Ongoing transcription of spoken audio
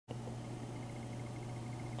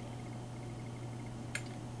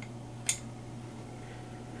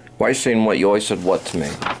Why are you saying what? You always said what to me.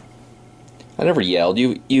 I never yelled.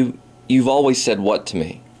 You've always said what to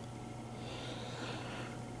me.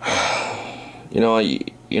 You know,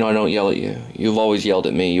 I don't yell at you. You've always yelled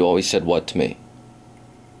at me. You always said what to me.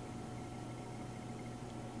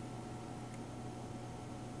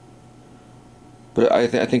 But I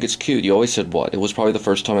think it's cute. You always said what. It was probably the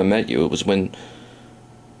first time I met you. It was when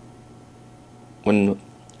it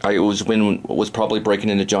was probably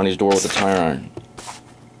breaking into Johnny's door with a tire iron.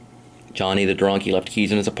 Johnny the drunk, he left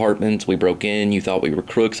keys in his apartment. We broke in. You thought we were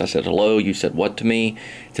crooks. I said hello. You said what to me.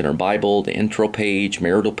 It's in our Bible, the intro page,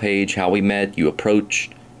 marital page, how we met. You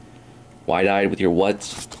approached, wide-eyed with your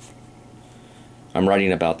whats. I'm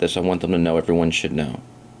writing about this. I want them to know. Everyone should know.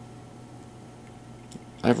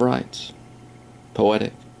 I have rights.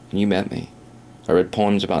 Poetic. And you met me. I read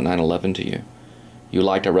poems about 9/11 to you.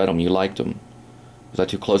 I read them. You liked them. Was I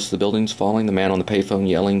too close to the buildings falling? The man on the payphone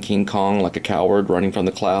yelling King Kong like a coward running from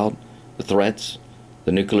the cloud? The threats?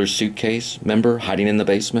 The nuclear suitcase? Remember? Hiding in the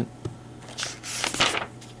basement?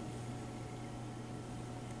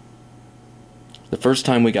 The first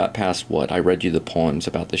time we got past what? I read you the poems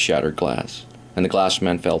about the shattered glass. And the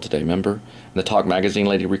glassman fell today, remember? And the Talk magazine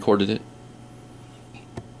lady recorded it.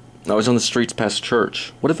 I was on the streets past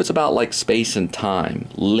church. What if it's about like space and time,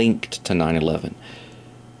 linked to 9/11?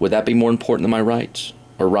 Would that be more important than my rights?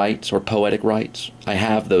 Or poetic rights? I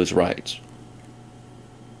have those rights.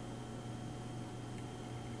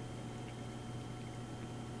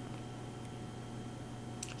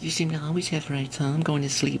 You seem to always have rights, huh? I'm going to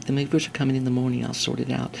sleep. The movers are coming in the morning. I'll sort it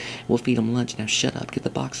out. We'll feed them lunch. Now shut up. Get the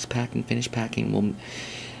boxes packed and finish packing. We'll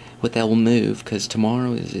move, because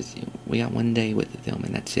tomorrow we got one day with the film,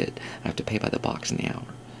 and that's it. I have to pay by the box in the hour.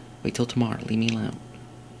 Wait till tomorrow. Leave me alone.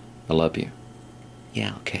 I love you.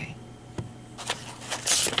 Yeah, okay.